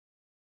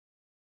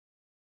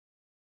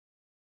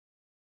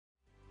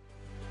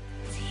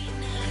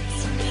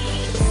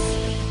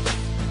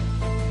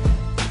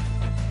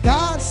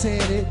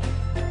said it.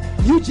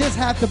 You just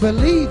have to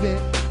believe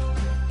it,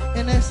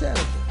 and that's it.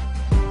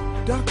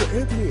 Dr.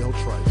 Anthony L.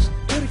 Trice,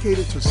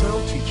 dedicated to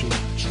sound teaching,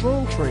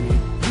 strong training,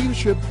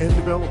 leadership, and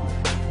development.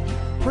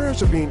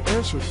 Prayers are being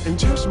answered and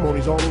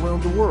testimonies all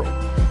around the world,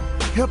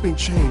 helping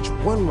change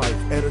one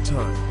life at a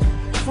time.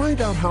 Find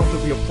out how to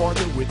be a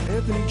partner with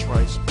Anthony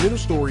Trice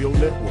Ministerial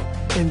Network.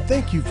 And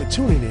thank you for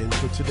tuning in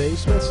for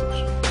today's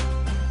message.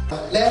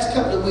 Last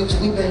couple of weeks,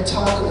 we've been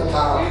talking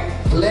about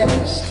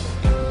blessed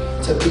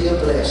to be a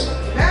blessing.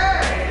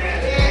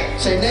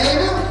 Say,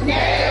 neighbor,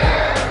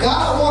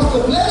 God wants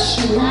to bless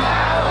you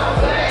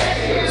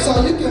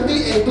so you can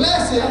be a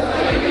blessing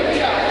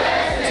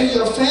to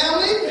your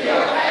family,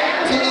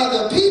 to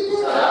other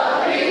people,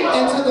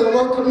 and to the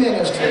work of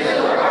ministry.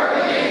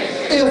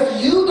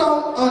 If you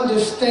don't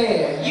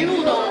understand,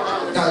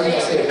 now you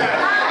can say it.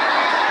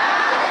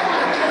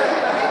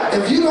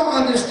 If you don't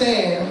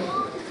understand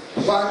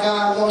why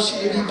God wants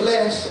you to be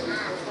blessed,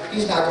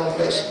 He's not going to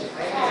bless you.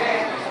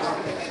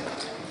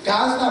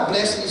 God's not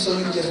blessing you so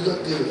you just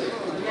look good.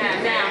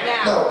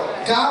 No,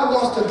 God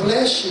wants to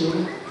bless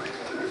you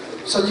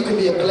so you can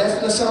be a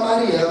blessing to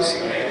somebody else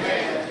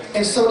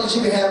and so that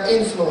you can have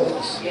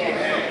influence.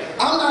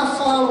 I'm not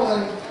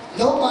following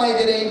nobody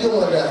that ain't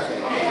doing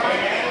nothing.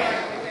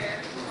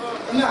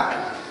 I'm not.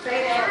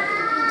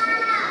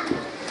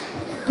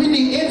 We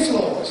need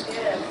influence.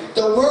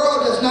 The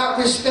world does not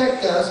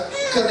respect us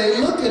because they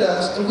look at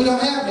us and we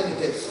don't have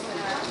anything.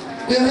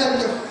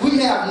 We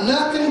have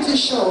nothing to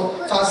show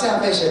for our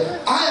salvation.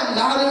 I am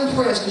not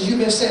impressed because you've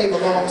been saved a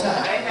long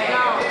time.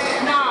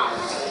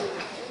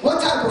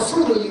 What type of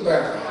fruit are you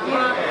bearing?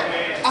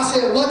 I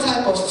said, what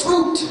type of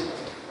fruit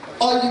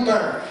are you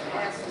bearing?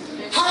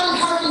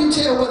 How can you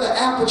tell whether an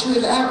apple tree is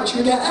an apple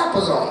tree got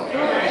apples on it?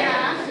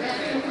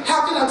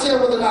 How can I tell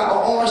whether or not an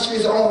orange tree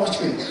is an orange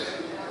tree?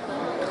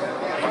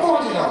 Come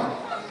on, you know.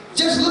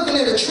 Just looking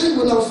at a tree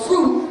with no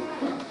fruit,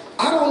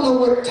 I don't know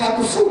what type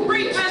of fruit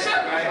it is.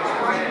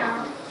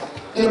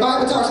 And the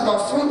Bible talks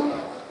about fruit.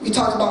 We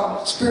talk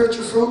about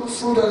spiritual fruit,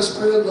 fruit of the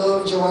Spirit,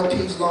 love, joy,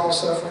 peace, long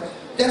suffering.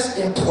 That's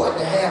important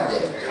to have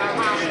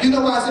that. You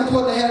know why it's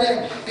important to have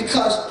that?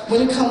 Because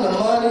when it comes to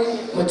money,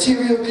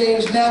 material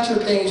things, natural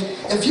things,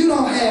 if you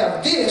don't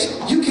have this,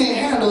 you can't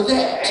handle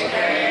that.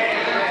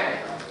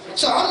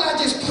 So I'm not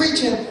just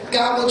preaching,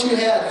 God wants you to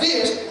have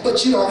this,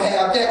 but you don't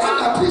have that. I'm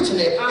not preaching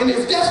that. And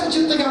if that's what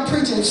you think I'm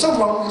preaching, there's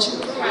something wrong with you.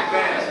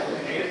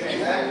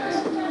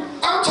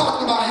 I'm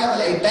talking about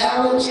having a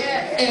balance.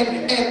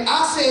 And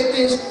I said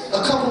this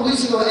a couple of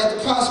weeks ago at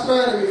the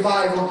Prosperity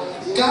Revival.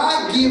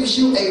 God gives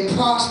you a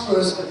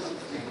prosperous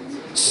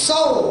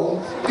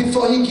soul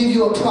before He gives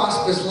you a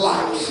prosperous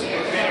life.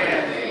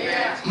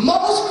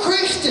 Most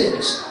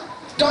Christians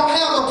don't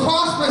have a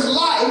prosperous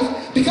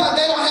life because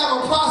they don't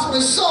have a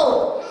prosperous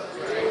soul.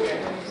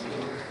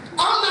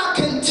 I'm not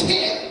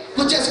content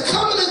with just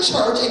coming to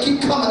church and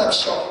keep coming up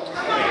short.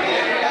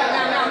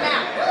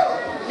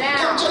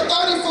 Come to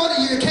 30,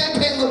 40 years, can't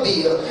pay my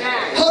bill.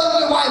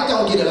 Husband and wife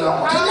don't get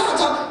along.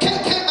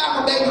 Can't buy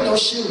my baby no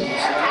shoes.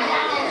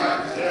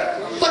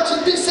 But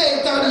you've been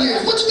saved 30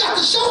 years. What you got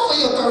to show for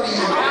your 30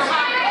 years?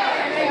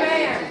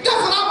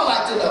 That's what I would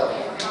like to know.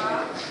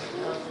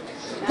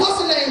 What's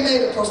the name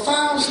made a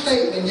profound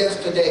statement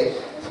yesterday.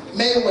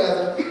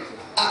 Mayweather,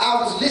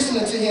 I was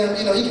listening to him,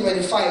 you know, he getting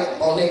ready to fight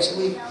on next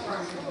week.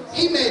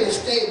 He made a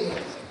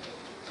statement,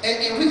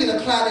 and we can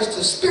apply this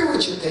to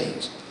spiritual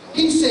things.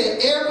 He said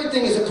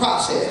everything is a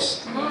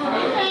process. And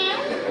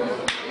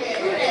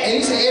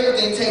he said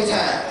everything takes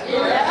time.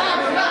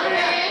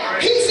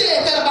 He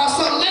said that about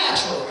something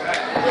natural.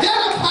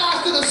 That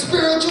applies to the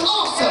spiritual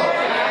also.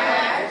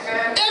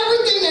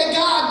 Everything that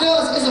God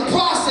does is a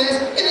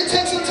process and it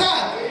takes some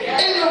time.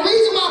 And the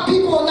reason why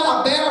people are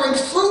not bearing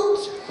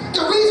fruit,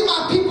 the reason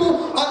why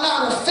people are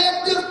not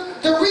effective,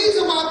 the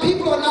reason why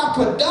people are not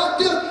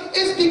productive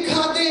is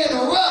because they're in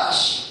a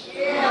rush.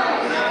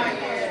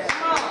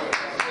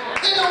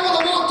 They don't want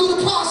to walk through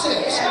the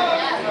process.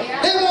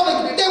 They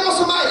want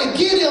somebody to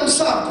give them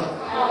something.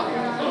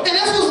 And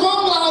that's what's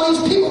wrong with all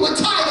these people with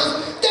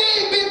titles. They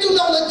ain't been through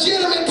no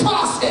legitimate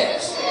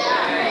process. They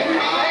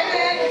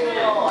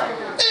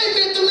ain't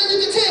been through nothing.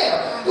 You can tell.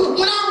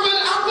 When I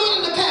run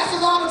into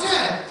pastors all the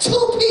time. 2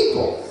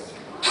 people.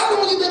 How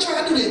long you been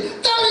trying to do this?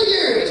 30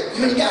 years.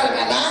 You ain't got it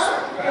by now?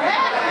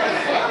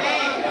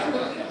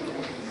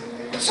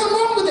 Something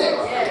wrong with that.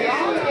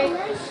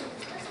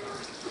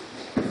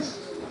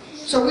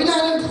 So we're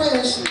not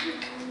impressed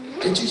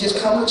that you just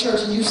come to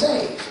church and you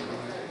saved.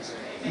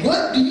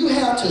 What do you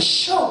have to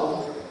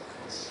show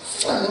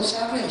for your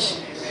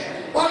salvation?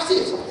 Watch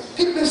this.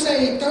 People been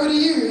saved 30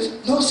 years,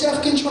 no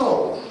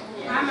self-control,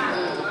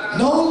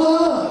 no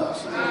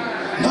love,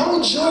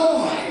 no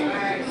joy,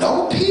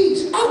 no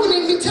peace. I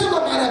wouldn't even tell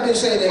nobody I've been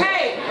saying that.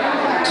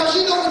 Because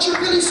you know what you're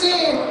really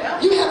saying?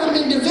 You haven't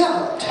been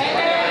developed.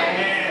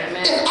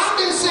 If I've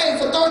been saved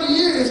for 30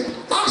 years,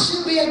 I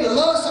should be able to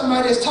love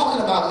somebody that's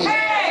talking about me.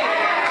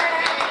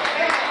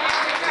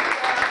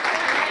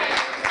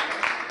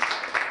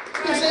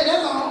 Say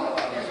that long,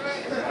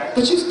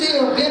 but you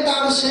still bent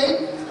out of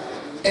shape,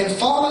 and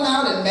falling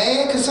out and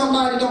mad because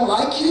somebody don't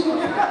like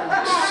you?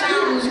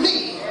 Excuse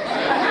me.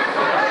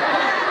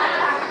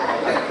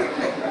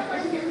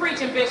 You're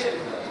preaching, Bishop.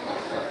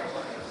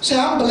 Say,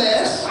 I'm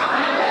blessed.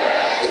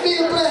 It be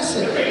a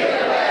blessing.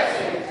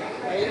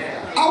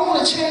 I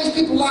want to change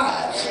people's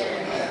lives.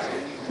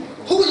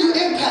 Who will you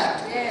impact?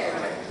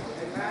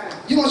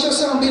 You want your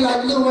son to be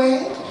like Lil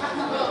Wayne?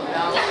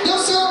 Your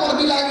son want to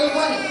be like Lil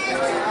Wayne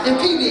and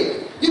P. Diddy.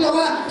 You know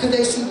why? Because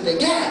they see what they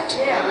got.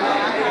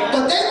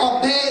 But they are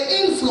bad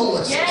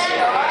influences.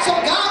 So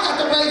God got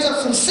to raise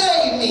up some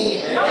saved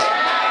men,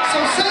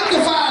 some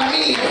sanctified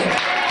men,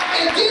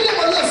 and give them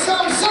a little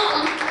something,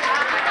 something.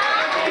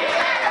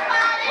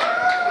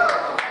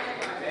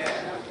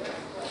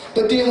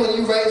 But then when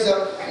you raise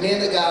up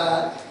men of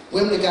God,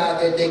 women of God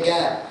that they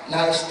got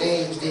nice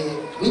things, then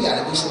we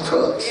got to be some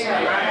crooks.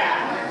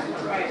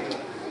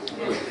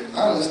 I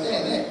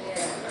understand that.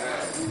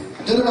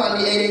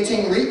 Deuteronomy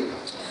 8:18, read.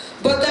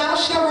 But thou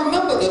shalt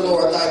remember the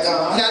Lord thy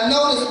God. Now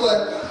notice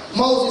what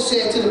Moses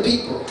said to the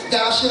people.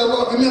 Thou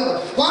shalt remember.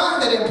 Why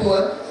is that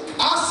important?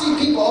 I see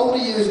people over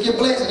the years get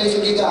blessed and they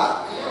forget God.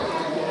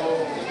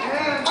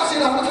 I see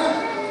it all the time.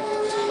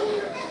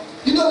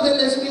 You know what that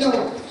lets me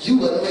know? You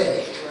wasn't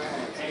ready.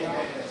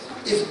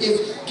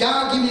 If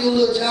God give you a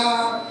little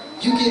job,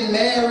 you get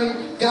married,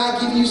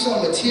 God giving you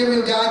some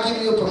material, God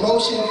giving you a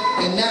promotion,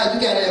 and now you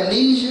got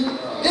amnesia,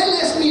 that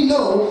lets me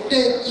know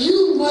that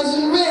you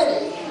wasn't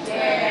ready.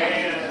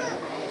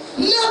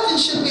 Nothing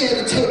should be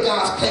able to take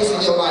God's place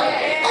in your life.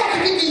 I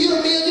can give you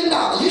 $1 million.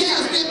 You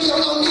should still be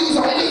on your knees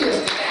on wheels.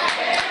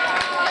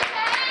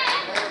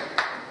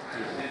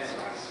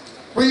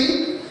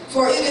 Read.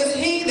 For it is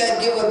he that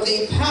giveth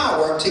thee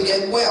power to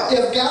get wealth.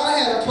 If God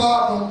had a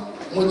problem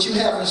with you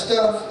having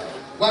stuff,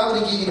 why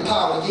would he give you the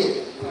power to get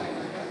it?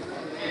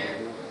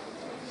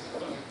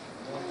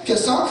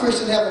 Because some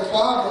Christians have a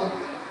problem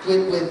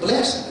with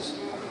blessings.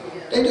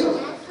 They do.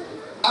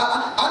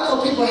 I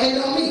know people hate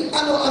on me.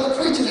 I know other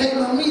preachers hate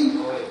on me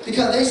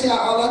because they say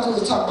all I do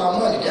is talk about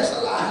money. That's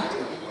a lie.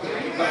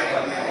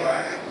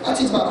 I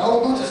teach about a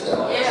whole bunch of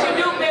stuff. Yes, you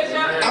do, Bishop.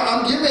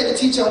 I'm getting ready to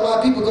teach on why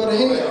people go to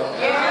hell.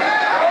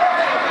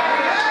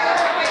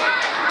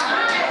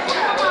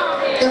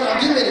 I'm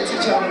getting ready to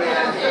teach on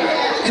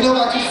that. You know,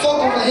 like you folk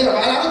on the hill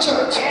right out of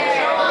church.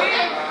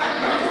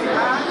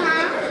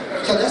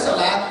 Because that's a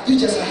lie. You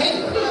just a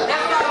hater.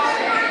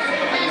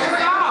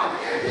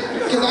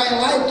 Because I ain't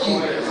like you.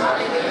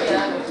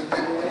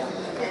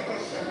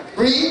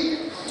 Read.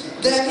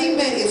 That he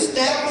may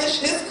establish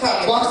his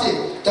covenant. Watch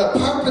it. The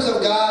purpose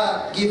of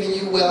God giving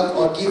you wealth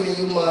or giving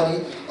you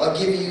money or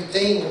giving you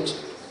things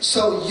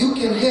so you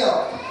can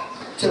help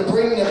to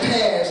bring to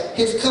pass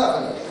his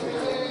covenant.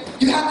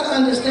 You have to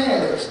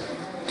understand this.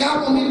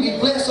 God wants me to be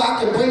blessed so I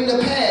can bring to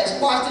pass,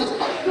 watch this,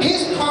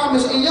 his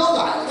promise in your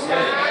life.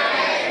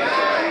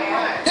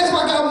 That's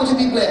why God wants you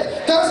to be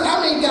blessed. How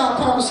many God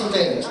promised some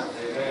things?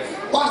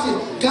 Watch it.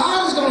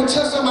 God is going to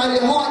touch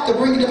somebody's heart to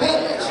bring it to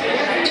pass.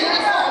 It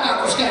ain't falling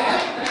out the sky.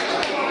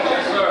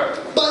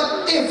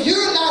 But if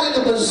you're not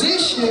in a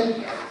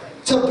position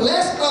to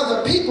bless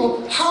other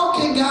people, how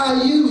can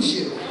God use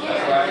you?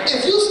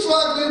 If you're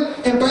struggling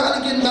and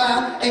barely getting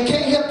by and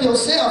can't help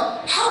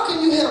yourself, how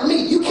can you help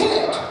me? You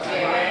can't.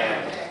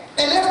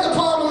 And that's the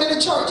problem in the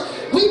church.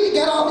 We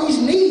got all these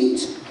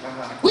needs.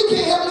 We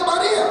can't help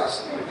nobody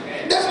else.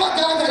 That's why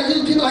God got to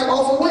use people like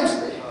Oprah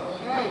Winfrey.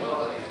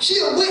 She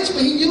a witch,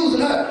 but he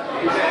using her.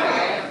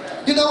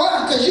 You know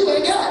why? Because you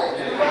ain't got it.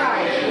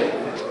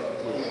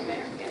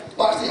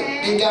 Watch this.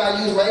 Did God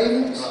use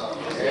ravens?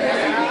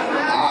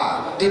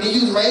 Did he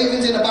use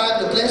ravens in the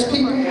Bible to bless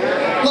people?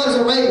 What is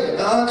a raven?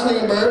 The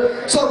unclean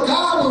bird. So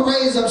God will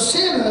raise up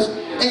sinners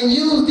and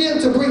use them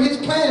to bring his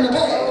plan to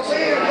pass.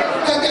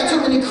 I've got too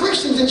many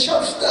Christians in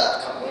church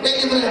stuck. They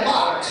live in a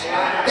box.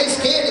 They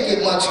scared to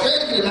get money,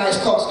 scared to get a nice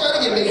car, scared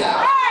to get a big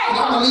house. And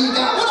I'm going to leave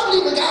God. What I'm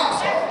leaving God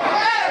for?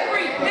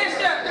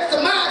 That's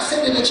the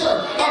mindset in the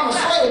church. I'm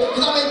afraid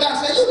because I may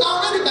backslide. You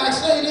already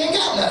backslid, you ain't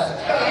got nothing.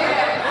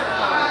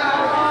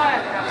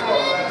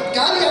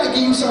 God ain't got to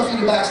give you something for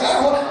you to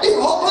backslide. There's a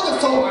whole bunch of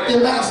folk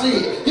that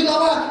backslid. You know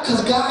why?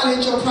 Because God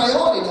ain't your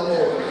priority no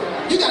more.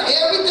 You got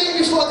everything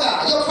before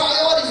God. Your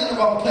priority's in the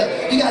wrong place.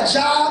 You got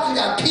jobs, you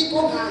got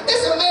people.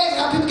 It's amazing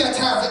how people got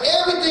time for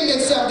everything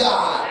except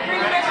God.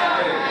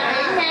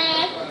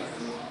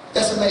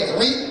 That's amazing.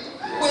 Read.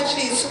 Which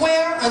he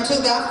sware unto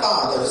thy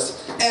fathers,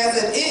 as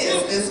it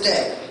is this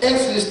day.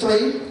 Exodus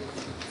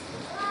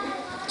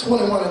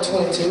 3:21 and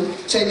 22.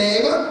 Say,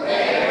 neighbor,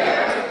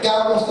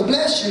 God wants to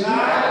bless you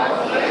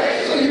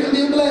so you can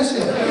be a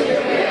blessing.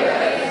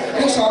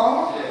 That's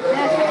all.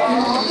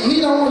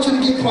 He don't want you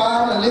to get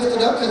quiet and lift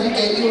it up because he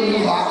gave you a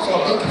new house or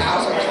a big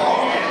house or a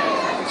car.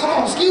 Come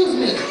on, excuse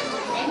me.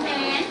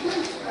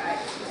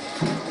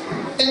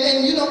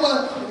 And you know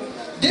what?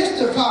 This is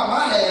the problem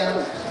I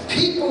have.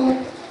 People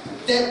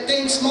that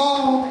think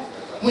small,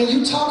 when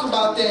you talk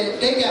about that,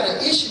 they got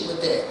an issue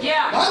with that.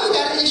 Yeah. Why you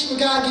got an issue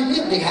with God giving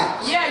you a big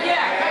house?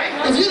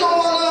 Yeah. If you don't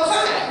want to,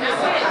 fine.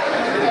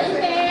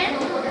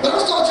 But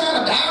don't start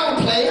trying to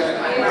downplay it.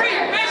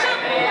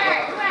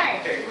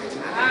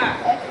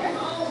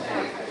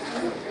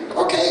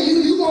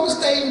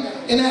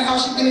 saved in that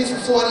house you've been in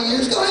for 40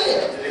 years, go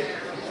ahead.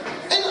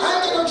 And I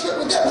ain't got no trip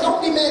with that, but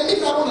don't be mad at me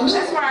if I want to do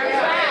it.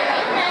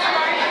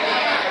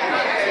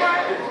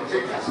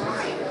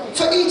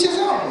 For each his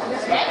own.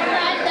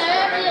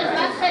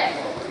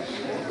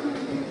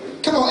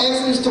 Come on,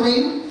 Exodus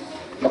 3.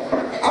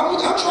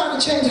 I'm trying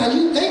to change how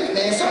you think,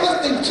 man. Some of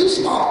us think too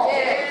small.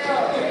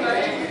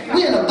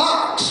 We in a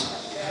box.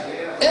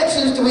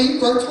 Exodus 3,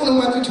 verse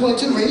 21 through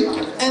 22, read.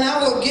 And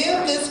I will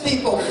give this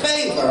people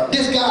favor.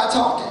 This guy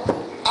talking.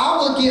 I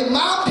will give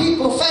my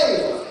people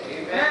favor.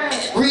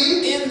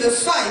 Read. In the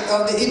sight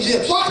of the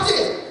Egyptians. Watch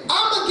this.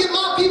 I'm going to give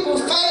my people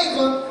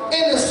favor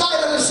in the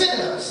sight of the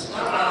sinners.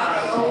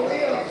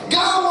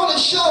 God want to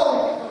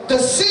show the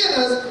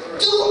sinners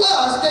through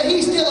us that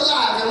he's still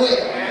alive and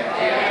well.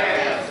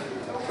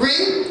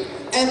 Read.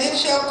 And it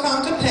shall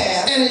come to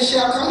pass. And it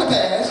shall come to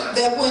pass.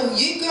 That when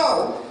ye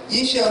go,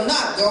 ye shall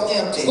not go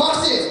empty.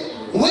 Watch this.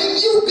 When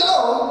you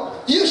go,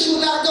 you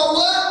should not go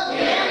what?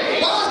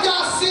 Why is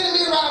God sending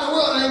me around the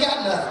world and I ain't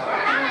got nothing?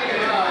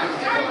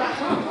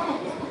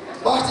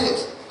 Watch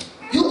this.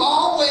 You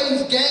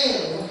always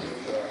gain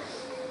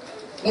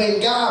when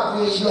God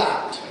brings you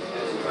out.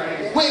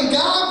 When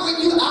God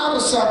brings you out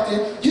of something,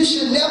 you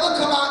should never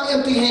come out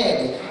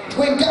empty-handed.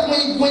 When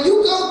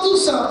you go through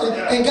something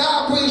and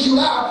God brings you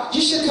out,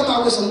 you should come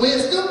out with some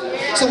wisdom,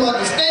 some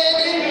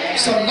understanding,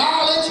 some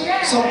knowledge,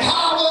 some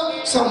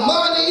power, some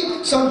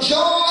money, some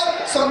joy,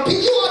 some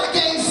peace. You ought to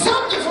gain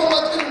something from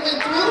what you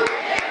went through.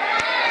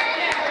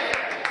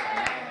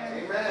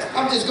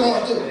 I'm just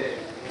going through.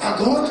 I'm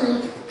going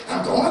through.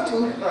 I'm going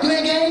through. You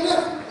ain't gaining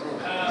nothing.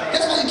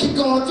 That's why you keep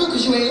going through,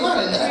 because you ain't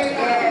learning nothing.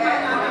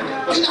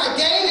 You're not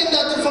gaining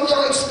nothing from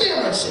your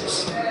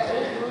experiences.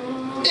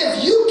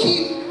 If you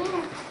keep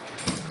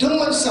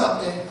doing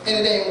something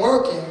and it ain't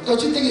working,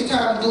 don't you think it's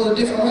time to do it a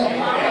different way?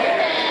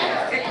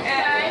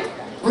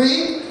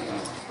 Read.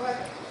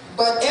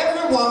 But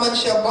every woman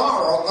shall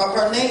borrow of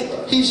her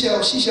neighbor. She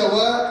shall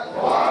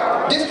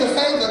what? This the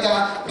favor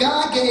God.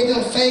 God gave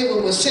them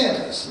favor with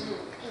sinners.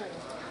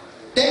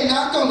 They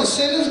knocked on the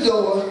sinner's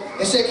door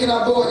and said, can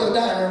I borrow your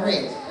diamond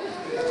ring?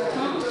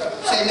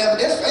 Say, never,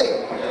 that's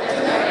favor.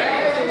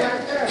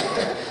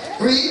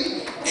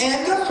 Read.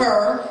 And of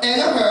her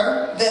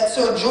that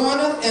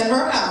sojourneth in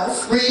her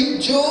house.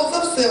 Read. Jewels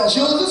of silver.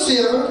 Jewels of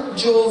silver.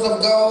 Jewels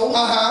of gold.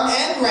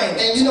 And raiment.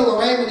 And you know what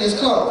raiment is?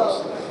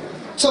 Clothes.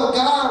 So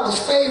God was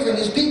favoring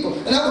his people.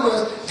 In other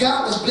words,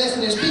 God was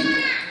blessing his people.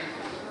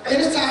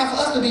 And it's time for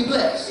us to be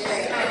blessed.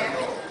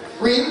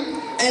 Read.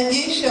 And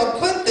ye shall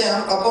put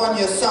them upon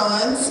your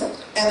sons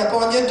and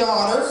upon your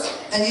daughters,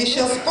 and ye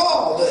shall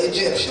spoil the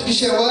Egyptians. You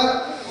shall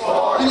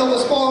what? You know what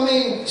spoil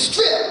means?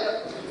 Strip.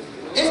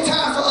 It's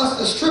time for us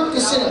to strip the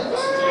sinners.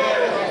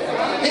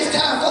 It's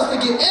time for us to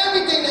get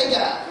everything they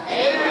got.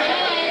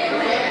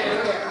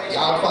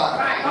 Y'all quiet.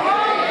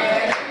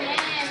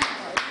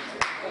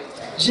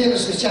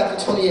 Genesis chapter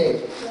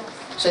 28.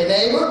 Say,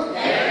 neighbor,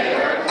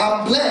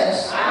 I'm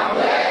blessed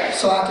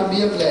so I can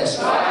be a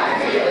blessing.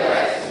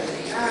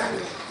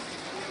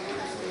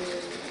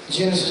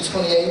 Genesis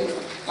 28.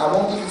 I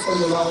won't be before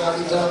you long. I'll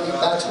be done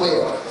by 12.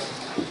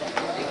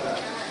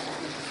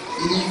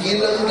 Either you get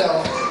it or you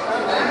don't.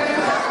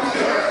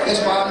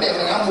 That's why I'm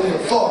making. I'm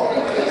moving forward.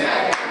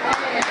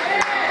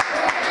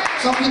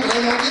 Some people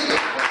ain't gonna get it.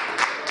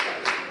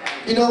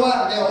 You know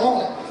why? They don't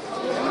want it.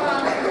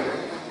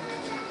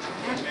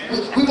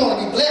 We want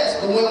to be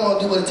blessed, but we don't want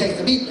to do what it takes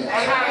to be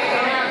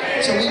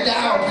blessed. So we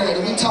downplay it,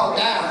 we talk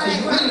down, because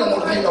you really don't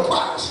want to pay no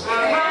price.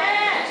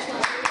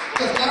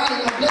 Because God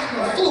ain't gonna bless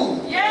no fool.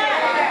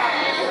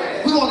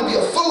 We want to be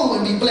a fool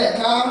and be blessed,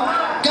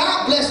 huh?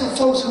 God bless some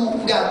folks who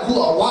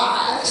are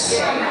wise.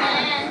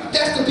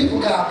 That's the people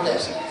God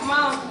bless.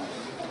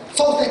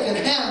 Folks that can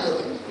handle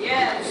it.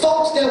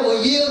 Folks that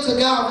will yield to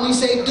God when he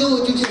say do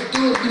it, you just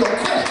do it, you don't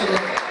question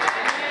it.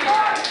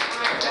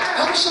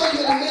 I'm going to show you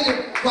in a minute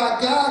why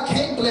God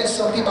can't bless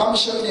some people. I'm going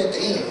to show you that at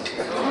the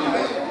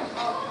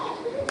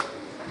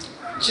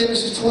end.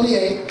 Genesis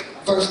 28,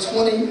 verse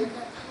 20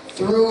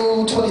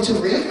 through 22.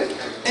 Read.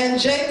 And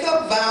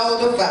Jacob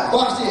vowed a vow.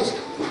 Watch this.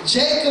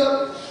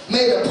 Jacob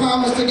made a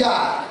promise to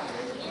God.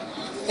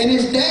 And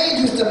it's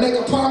dangerous to make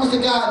a promise to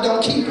God and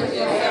don't keep it.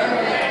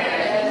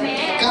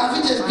 God,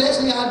 if you just bless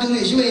me, I'll do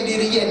this. You ain't did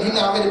it yet, and he's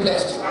already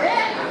blessed you.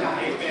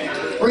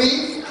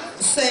 Read.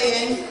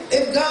 Saying,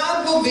 if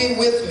God will be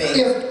with me.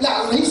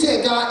 He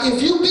said, God,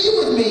 if you be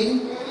with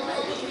me.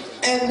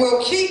 And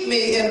will keep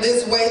me in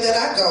this way that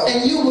I go.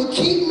 And you will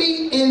keep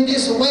me in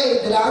this way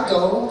that I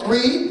go.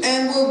 Read.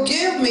 And will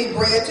give me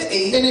bread to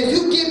eat. And if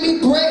you give me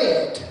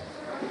bread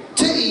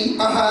to eat,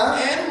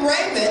 and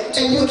raiment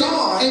to put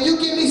on. And you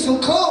give me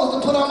some clothes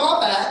to put on my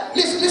back.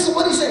 Listen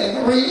what he's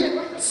saying. Read.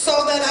 So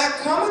that I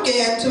come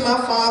again to my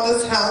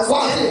Father's house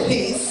in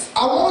peace.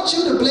 I want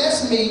you to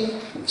bless me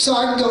so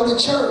I can go to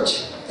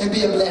church and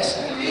be a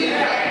blessing.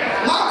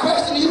 My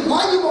question to you,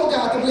 why you want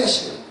God to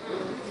bless you?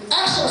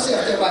 Ask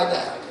yourself that right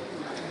now.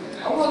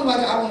 I wonder why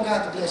I want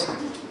God to bless me.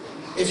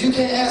 If you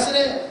can't answer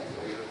that,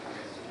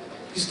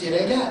 you still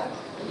ain't got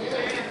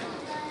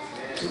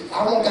it.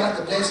 I want God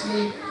to bless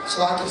me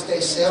so I can stay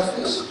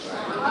selfish.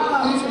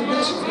 He's gonna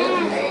bless you.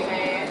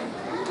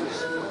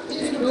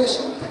 He's gonna bless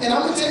you. And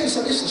I'm gonna tell you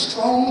something, it's a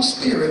strong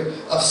spirit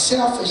of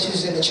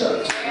selfishness in the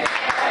church.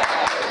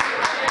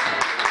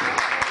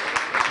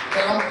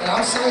 And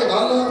I'm saying, I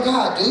love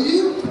God. Do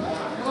you?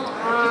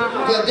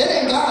 But that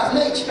ain't God's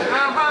nature.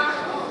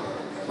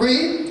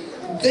 Read.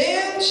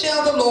 Then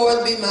shall the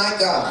Lord be my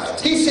God.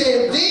 He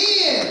said,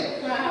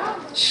 then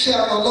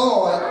shall the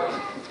Lord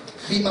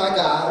be my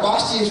God.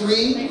 Watch this,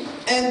 read.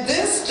 And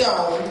this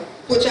stone,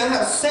 which I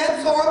have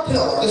set for a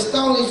pillar. The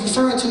stone he's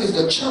referring to is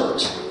the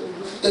church.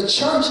 The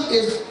church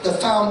is the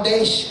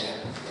foundation.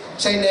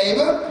 Say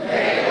neighbor.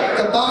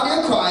 The body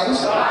of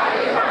Christ.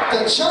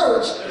 The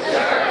church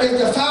is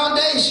the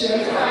foundation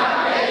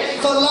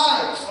for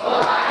life.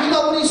 You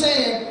know what he's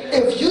saying?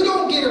 If you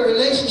don't get a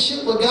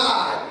relationship with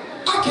God,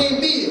 I can't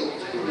build.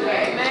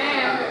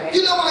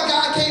 You know why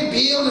God can't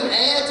build and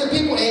add to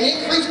people and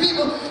increase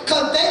people?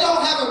 Because they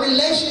don't have a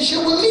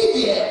relationship with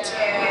me yet.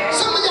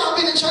 Some of y'all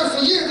been in church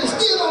for years and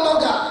still don't know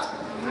God.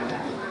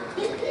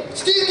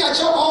 Still got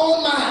your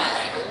own mind.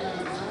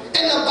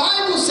 And the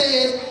Bible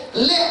says,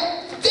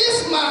 let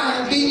this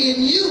mind be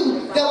in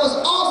you that was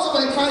also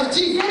in Christ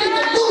Jesus. You need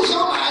to lose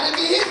your mind and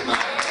get his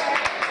mind.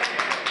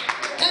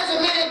 As a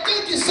man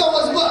thinking, so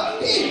is what?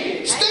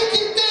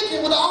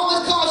 Thinking will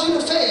always cause you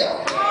to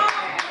fail.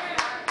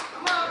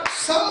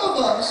 Some of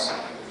us,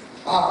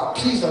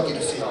 please don't get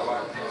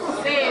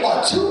offended,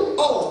 are too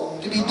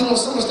old to be doing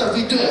some of the stuff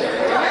we do.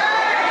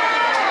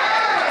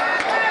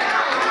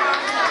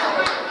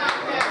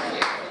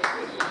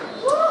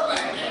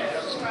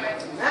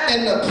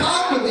 And the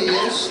problem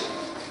is,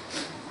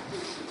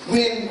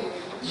 when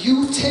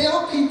you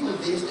tell people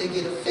this, they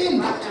get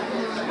offended.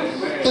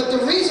 But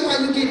the reason why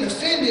you're getting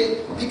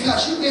offended,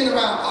 because you've been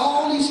around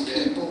all these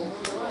people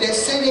that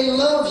say they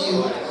love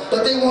you,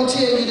 but they won't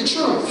tell you the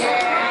truth.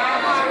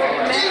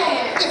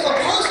 If a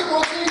person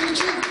won't tell you the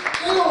truth,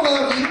 they don't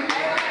love you.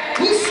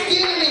 We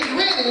skinning and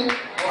grinning,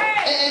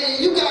 and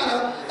you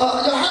got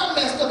your hair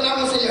messed up, and I'm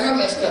gonna say your hair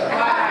messed up.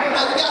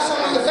 You got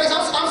something on your face.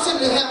 I'm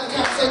sitting there having a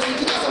conversation.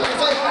 You got something on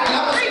your face, and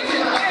I'm gonna say,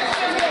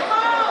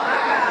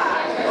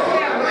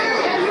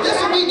 that's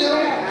what we do.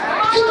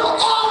 People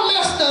all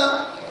messed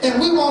up, and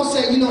we won't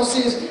say,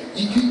 sis,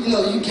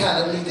 you kind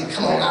of need to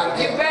come on out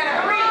there.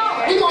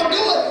 We won't do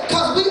it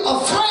because we're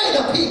afraid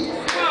of people.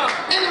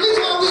 And the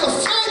reason why we're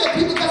afraid of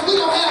people because we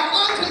don't have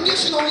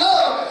unconditional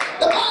love.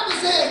 The Bible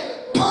says,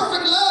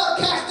 perfect love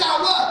casts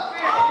out what?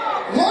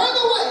 One of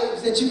the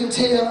ways that you can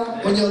tell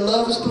when your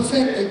love is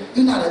perfected,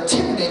 you're not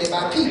intimidated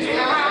by people.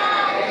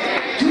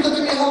 You look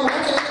at me hard,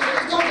 okay,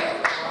 let's go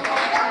there.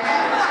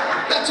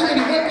 Not too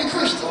many wimpy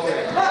Christians.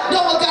 You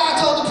know what God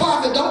told the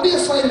prophet? Don't be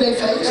afraid of their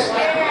face.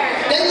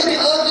 They look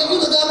ugly, you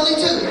look ugly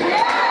too.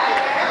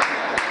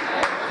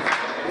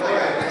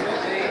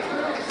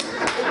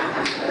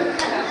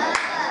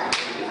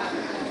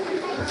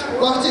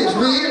 Watch this,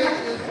 read.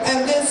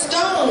 And this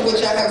stone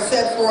which I have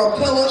set for a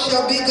pillar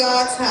shall be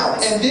God's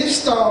house. And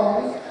this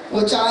stone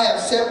which I have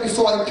set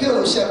before a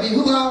pillar shall be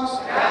whose house?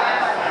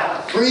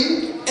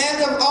 Read.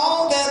 And of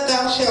all that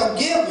thou shalt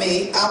give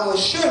me, I will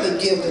surely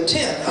give the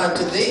tenth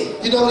unto thee.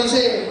 You know what he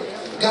said?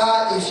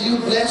 God, if you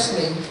bless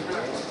me,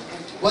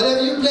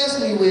 whatever you bless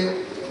me with,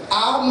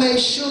 I'll make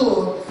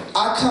sure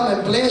I come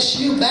and bless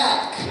you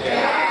back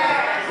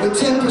with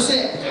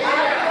 10%.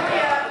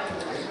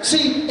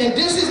 See, and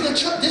this is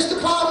the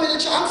problem in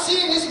the church. I'm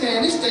seeing this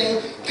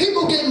thing.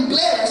 People getting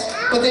blessed,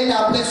 but they're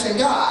not blessing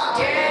God.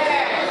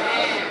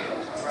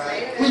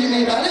 What do you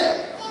mean by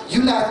that?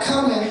 You're not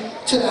coming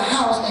to the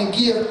house and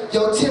give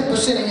your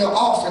 10% in your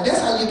offering. That's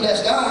how you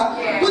bless God.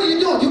 What are you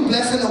doing? You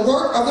blessing the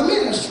work of the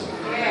ministry.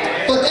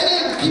 But that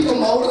ain't people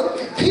motive.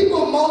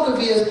 People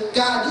motive is,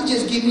 God, you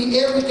just give me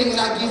everything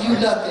and I give you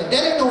nothing.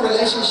 That ain't no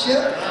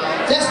relationship.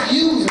 That's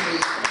using me.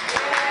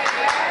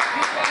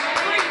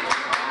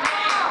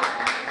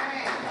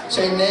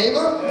 Say,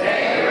 neighbor,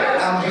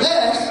 I'm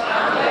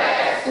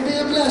blessed to be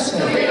a blessing.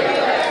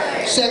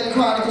 2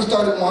 Chronicles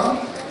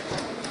 31.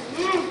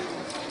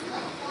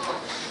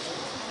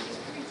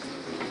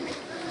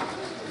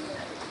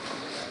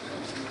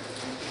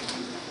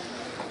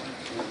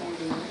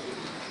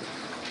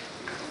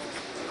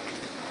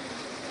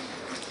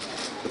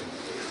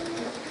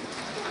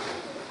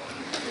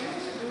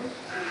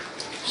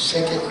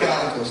 Second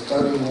Chronicles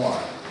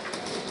 31,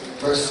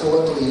 verse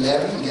 4 through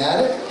 11. You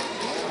got it?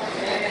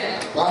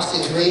 Watch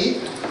this, read.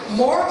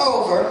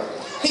 Moreover,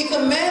 he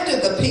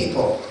commanded the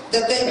people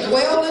that they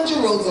dwell in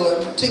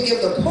Jerusalem to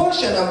give the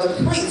portion of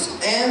the priests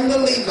and the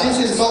Levites.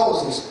 This is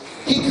Moses.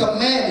 He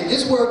commanded.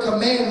 This word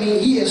command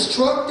means he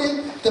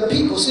instructed the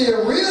people. See,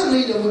 a real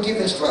leader will give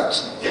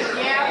instruction.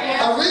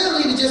 A real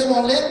leader just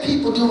won't let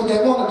people do what they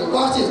want to do.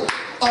 Watch this.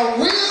 A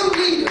real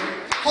leader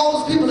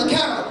holds people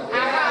accountable.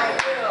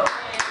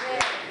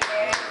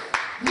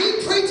 Me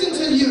preaching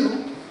to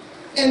you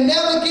and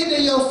never getting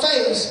in your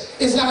face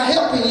is not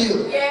helping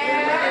you.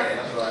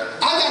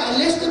 I got a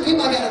list of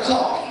people I got to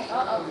call.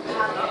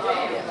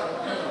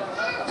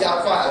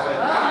 Y'all quiet.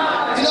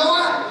 You know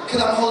why?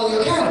 Because I'm holding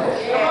you accountable.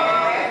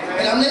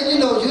 And I'm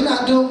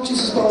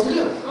supposed to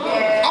do.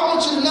 I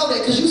want you to know that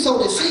because you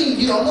sowed the seed,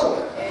 you don't know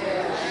it.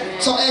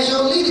 So as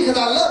your leader, because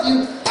I love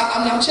you,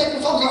 I'm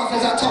checking folks off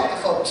as I talk to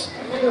folks.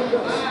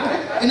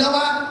 You know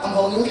why? I'm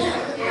holding you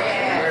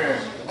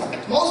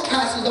accountable. Most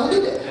pastors don't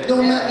do that. You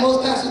know what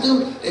most pastors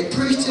do? They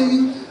preach to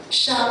you,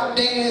 shout,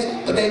 dance,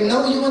 but they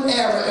know you in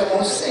error and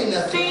won't say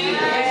nothing.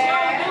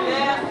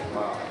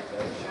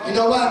 You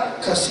know why?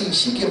 Because see,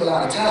 she give a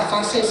lot of time. If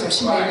I say something,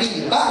 she may leave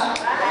you by.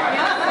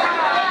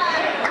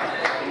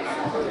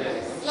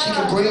 She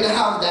can bring the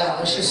house down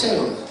when she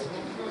sings.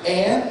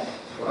 And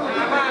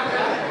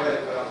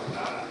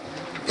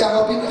gotta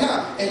hold people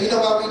accountable. And you know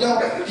why we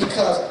don't?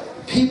 Because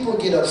people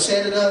get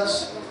upset at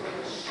us,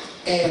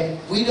 and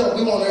we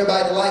want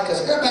everybody to like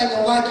us. Everybody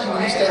don't like you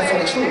when you stand for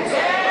the truth.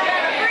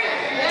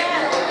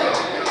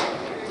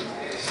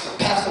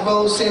 Pastor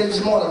Rose said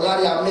this morning, a lot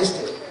of y'all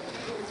missed it.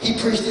 He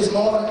preached this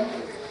morning,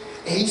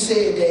 and he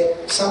said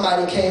that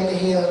somebody came to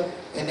him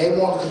and they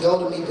wanted to go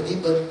to me,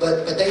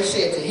 but they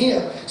said to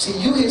him, see,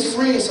 you his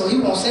friend, so he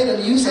won't say that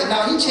to you. He said,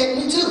 now he checked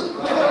me too.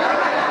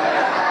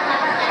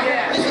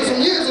 This was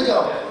some years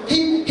ago.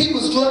 He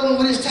was struggling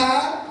with his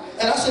tithe,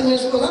 and I said,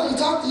 Minister, well, let me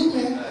talk to you,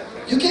 man.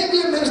 You can't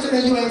be a minister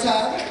and you ain't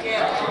tithe.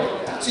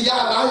 See,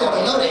 y'all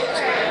don't know that.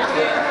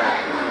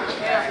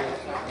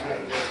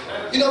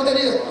 You know what that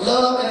is?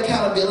 Love and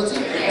accountability.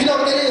 You know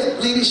what that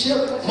is?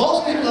 Leadership.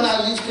 Most people are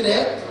not used to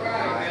that.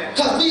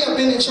 Because we have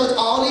been in church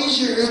all these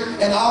years,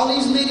 and all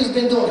these leaders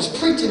been doing is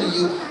preaching to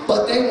you,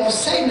 but they won't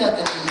say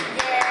nothing to you.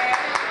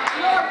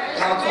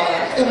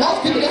 And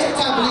most people, that's the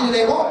type of leader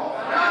they want.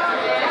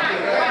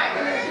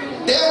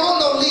 They don't want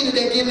no leader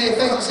that get in their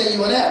face and say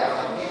you and that.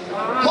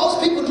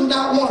 Most people do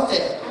not want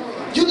that.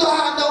 You know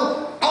how I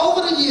know?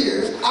 Over the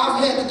years,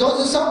 I've had to go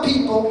to some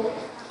people,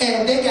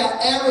 and they got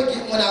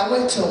arrogant when I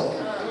went to them.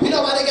 You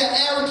know why they got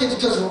arrogant?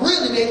 Because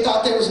really they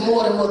thought they was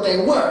more than what they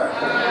were.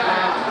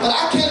 But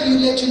I can't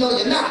even let you know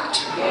you're not.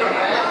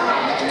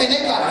 And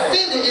they got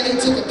offended and they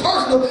took it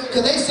personal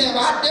because they said,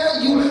 well, I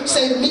dare you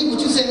say to me what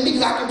you say to me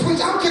because I can preach.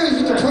 I don't care if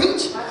you can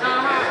preach.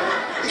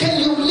 Can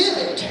you live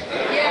it?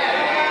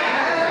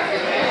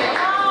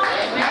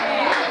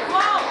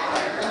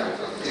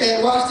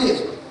 And watch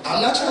this.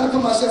 I'm not trying to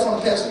put myself on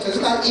the pedestal because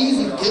it's not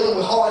easy dealing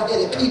with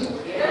hard-headed people.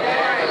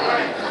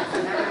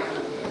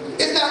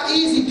 It's not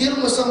easy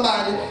dealing with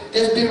somebody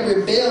that's been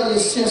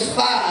rebellious since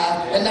 5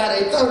 and now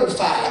they 35.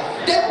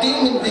 That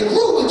demon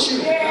grew with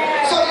you.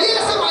 So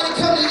yeah, somebody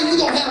come to you, you're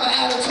going to have an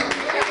attitude.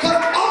 Because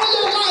all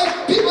your life,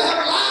 people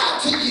have lied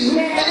to you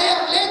and they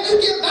have let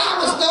you get by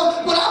with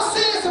stuff without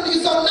saying something to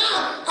you. So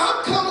now,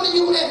 I'm coming to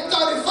you at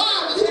 35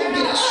 and you're going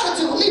to get an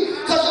attitude with me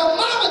because your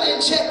mama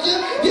didn't check you,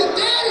 your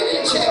daddy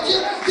didn't check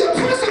you, your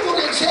principal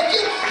didn't check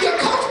you, your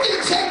coach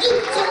didn't check you.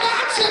 So now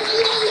I'm checking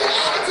you, now you have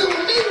an attitude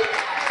with me.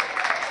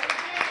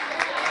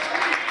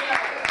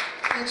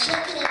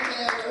 Check it ain't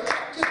bad word.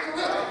 Just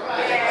correct.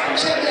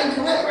 Check ain't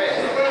correct.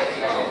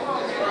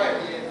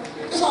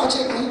 That's all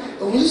check means.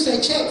 But when you say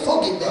check,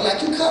 forget that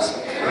like you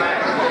cussing.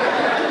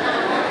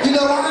 You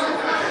know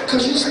why?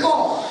 Because you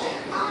small.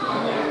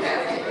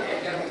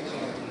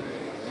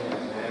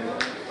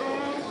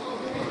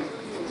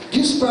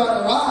 You sprout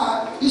a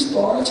rod, you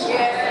spoil a child.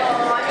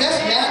 That's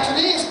natural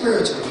and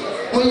spiritual.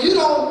 When you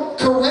don't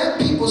correct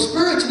people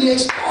spiritually, they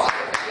spoil.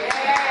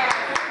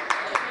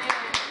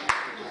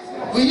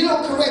 When you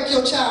don't correct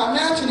your child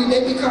naturally,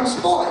 they become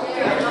spoiled.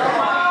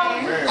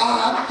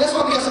 That's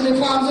why we got so many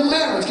problems in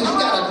marriage. Because you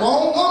got a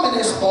grown woman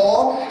that's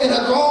spoiled and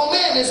a grown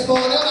man that's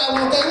spoiled. Everybody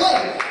want their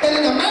way. And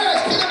in a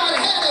marriage, can nobody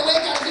have their way?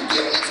 Got to be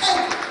given and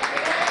taken.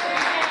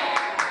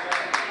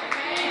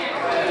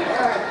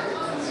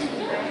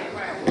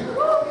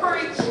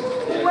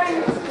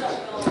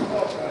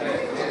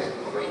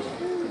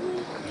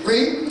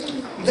 Read.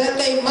 That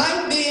they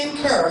might be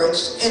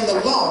encouraged in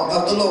the law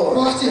of the Lord.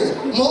 Watch this.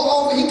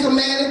 Moreover, he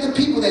commanded the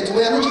people that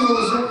dwell in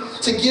Jerusalem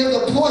to give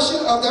the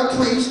portion of their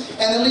priests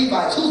and the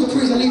Levites. Who's the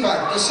priests and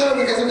Levites? The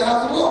servant that's in the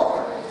house of the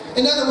Lord.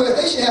 In other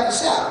words, they should have a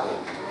salary.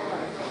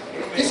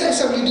 This ain't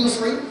something you do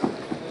free.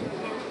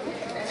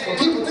 Well,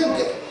 people think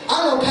that.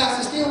 I know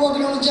pastors still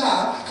working on the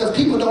job because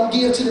people don't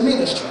give to the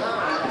ministry.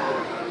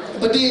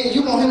 But then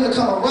you want him to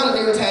come and run it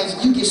every time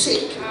you get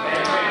sick.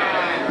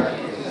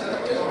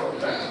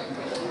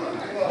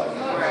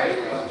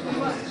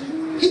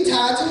 He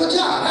tied to a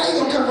job. How you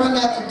gonna come run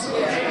after?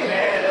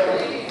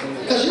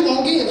 Because you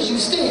won't give, because you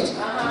stingy.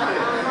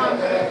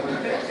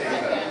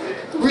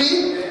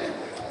 Read.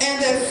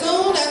 And as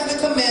soon as the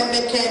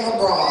commandment came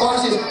abroad.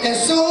 Watch this.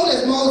 As soon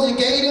as Moses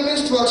gave them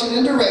instruction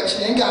and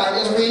direction and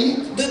guidance,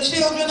 read. The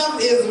children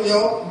of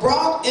Israel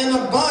brought in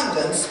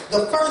abundance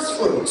the first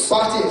fruits.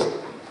 Watch this.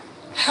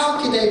 How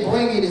could they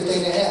bring it if they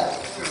didn't have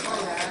it?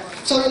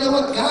 So you know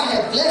what? God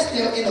had blessed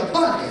them in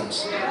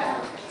abundance.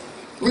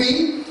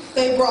 Read.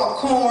 They brought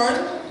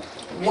corn,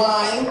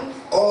 wine,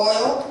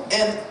 oil,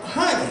 and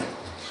honey,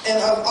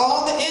 and of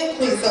all the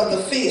increase of the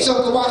field.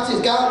 So watch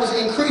this. God was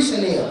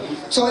increasing them.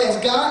 So as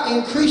God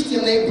increased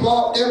them, they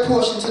brought their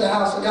portion to the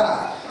house of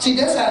God. See,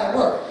 that's how it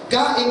works.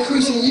 God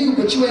increasing you,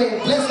 but you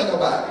ain't blessing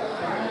nobody.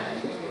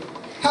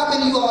 How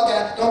many of you all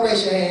got, don't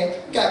raise your hand,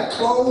 got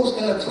clothes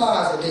in the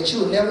closet that you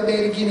will never be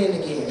able to get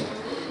in again?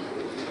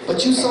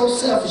 But you so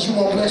selfish, you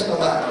won't bless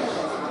nobody.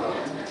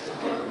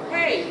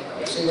 Hey.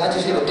 See, I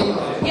just hit a demon.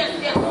 Yes,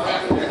 yes,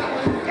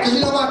 yes. Because you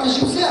know why? Because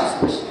you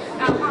selfish.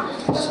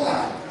 That's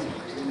why.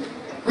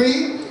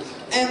 Read.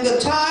 And the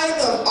tithe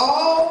of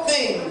all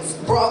things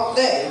brought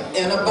they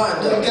in When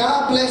abundance.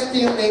 God blessed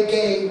them, they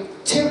gave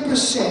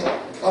 10%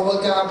 of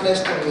what God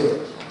blessed them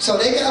with. So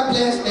they got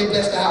blessed, they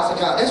blessed the house of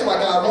God. That's why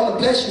God want to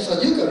bless you,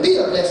 so you can be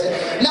a blessing.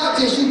 Not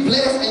just you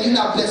blessed and you're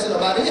not blessing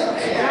nobody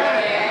else.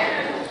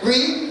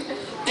 Read.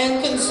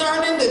 And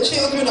concerning the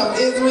children of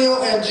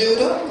Israel and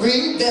Judah,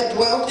 Read. that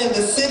dwelt in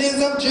the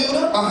cities of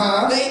Judah,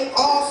 they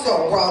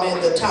also brought in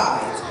the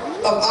tithes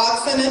of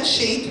oxen and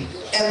sheep,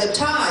 and the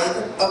tithe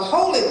of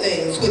holy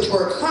things which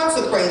were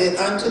consecrated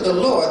unto the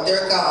Lord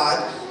their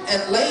God,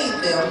 and laid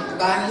them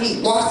by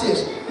heaps. Watch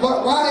this.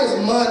 Why is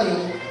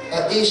money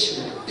an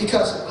issue?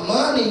 Because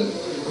money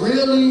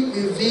really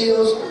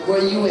reveals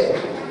where you at.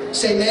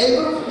 Say,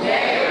 neighbor,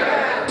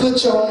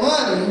 put your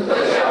money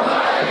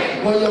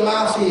where your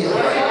mouth is.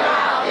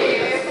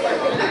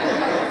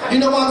 You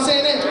know why I'm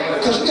saying that?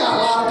 Because you got a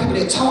lot of people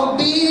that talk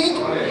big,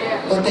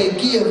 but they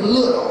give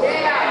little.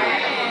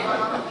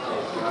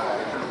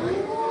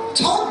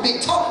 Talk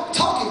big,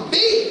 talking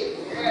big.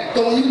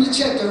 But when you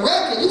check the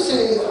record, you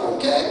say,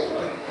 okay,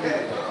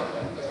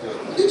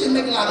 you just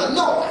make a lot of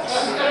noise.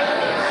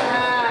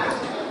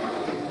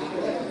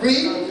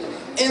 Read.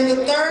 In the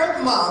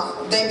third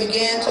month, they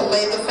began to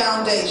lay the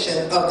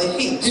foundation of the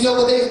heaps. You know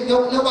what they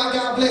know why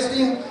God blessed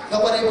them? Know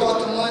why they brought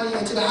the money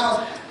into the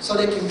house? So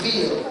they can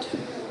build.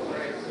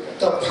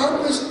 The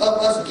purpose of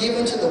us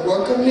giving to the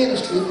work of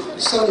ministry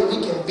so that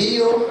we can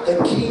build the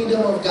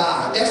kingdom of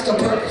God. That's the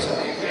purpose of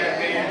it.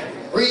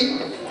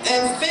 Read.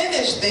 And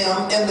finished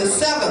them in the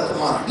 7th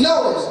month.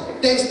 Notice,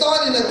 they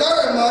started in the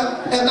 3rd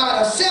month, and by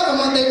the 7th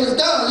month they was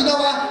done. You know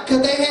why?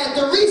 Because they had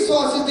the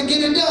resources to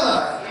get it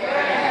done.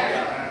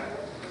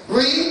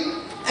 Read.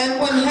 And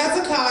when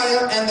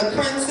Hezekiah and the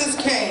princes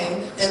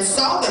came and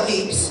saw the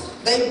heaps,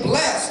 they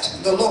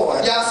blessed the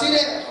Lord. Y'all see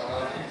that?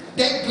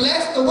 They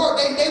blessed the work.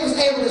 They was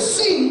able to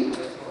see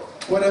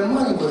where their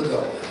money would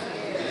go.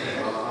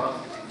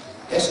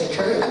 That's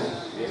encouraging.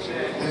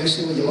 When you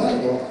see where your money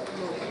going.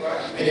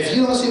 And if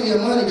you don't see where your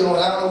money going,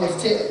 I don't know what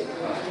to tell you.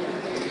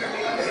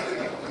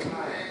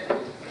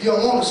 You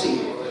don't want to see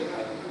it.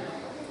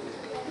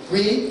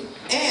 Read.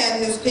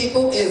 And his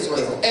people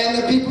Israel. And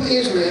the people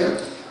Israel.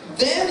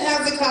 Then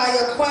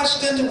Hezekiah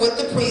questioned with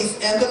the priests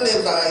and the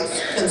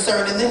Levites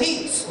concerning the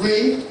heaps.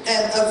 Read.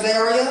 And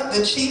Azariah,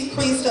 the chief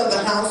priest of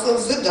the house of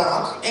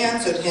Zadok,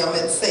 answered him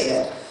and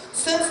said,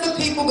 Since the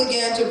people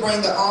began to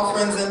bring the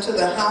offerings into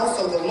the house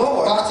of the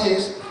Lord, Watch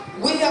this.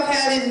 we have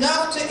had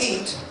enough to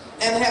eat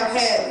and have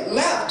had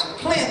left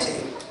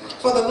plenty.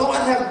 For the Lord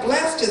hath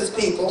blessed his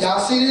people. Y'all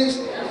see this?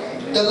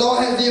 The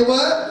Lord has did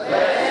what?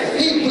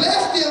 He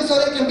blessed them so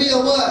they can be a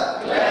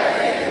what?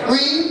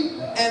 Read.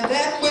 And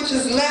that which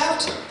is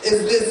left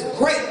is this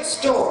great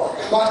store.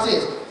 Watch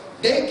this.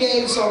 They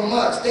gave so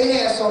much. They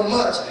had so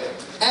much.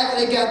 After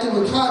they got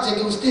through the project,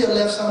 it was still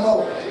left some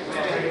more.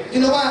 You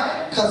know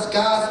why? Because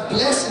God's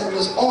blessing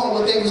was on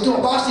what they was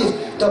doing. Watch this.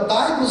 The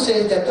Bible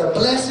says that the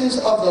blessings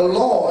of the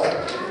Lord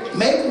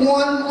make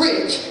one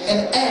rich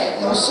and add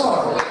no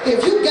sorrow.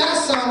 If you got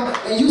something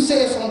and you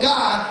say it's from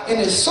God and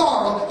it's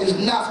sorrow, it's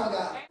not from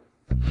God.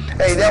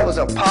 Hey, that was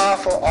a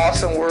powerful,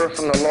 awesome word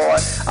from the Lord.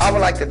 I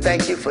would like to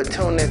thank you for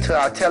tuning into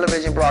our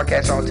television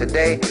broadcast on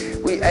today.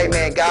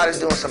 Amen, God is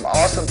doing some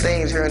awesome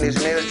things here in this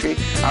ministry.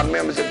 Our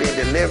members are being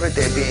delivered,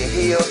 they're being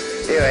healed,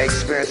 they're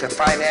experiencing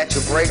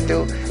financial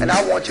breakthrough. And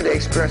I want you to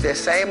experience that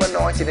same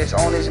anointing that's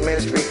on this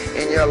ministry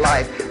in your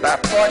life by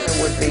partnering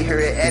with me here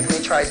at Anthony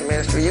Trice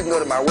Ministry. You can go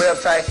to my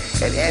website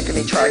at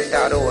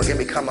anthonytrice.org and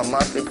become a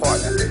monthly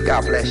partner.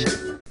 God bless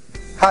you.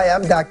 Hi,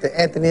 I'm Dr.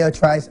 Anthony L.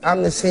 Trice.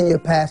 I'm the senior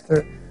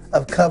pastor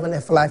of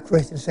Covenant for Life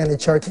Christian Center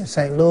Church in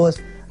St. Louis.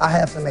 I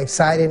have some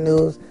exciting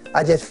news.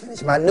 I just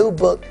finished my new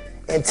book,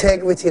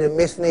 Integrity, the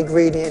Missing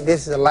Ingredient.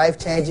 This is a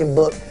life-changing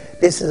book.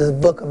 This is a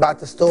book about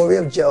the story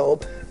of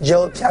Job.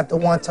 Job chapter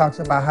 1 talks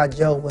about how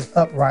Job was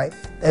upright.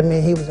 That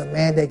means he was a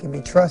man that can be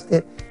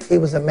trusted. He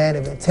was a man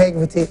of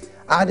integrity.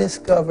 I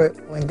discovered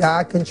when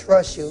God can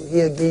trust you,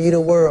 he'll give you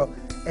the world.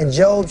 And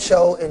Job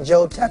showed in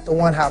Job chapter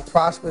 1 how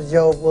prosperous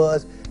Job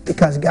was,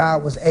 because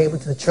God was able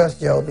to trust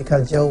Job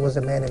because Job was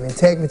a man of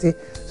integrity.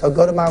 So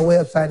go to my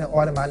website and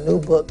order my new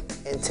book,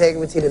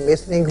 Integrity, the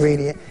Missing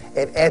Ingredient,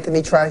 at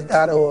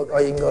anthonytrice.org,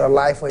 or you can go to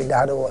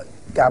lifeway.org.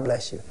 God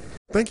bless you.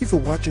 Thank you for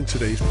watching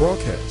today's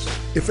broadcast.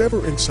 If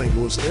ever in St.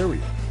 Louis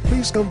area,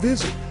 please come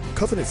visit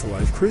Covenant for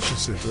Life Christian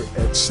Center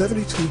at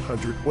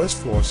 7200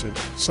 West Florissant,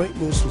 St.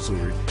 Louis,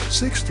 Missouri,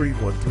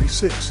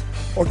 63136,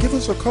 or give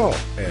us a call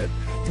at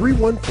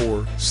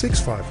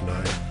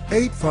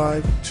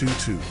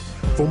 314-659-8522.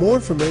 For more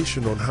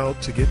information on how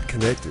to get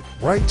connected,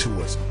 write to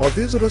us or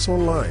visit us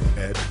online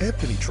at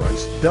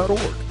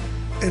anthonytrice.org.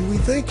 And we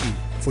thank you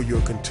for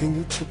your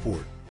continued support.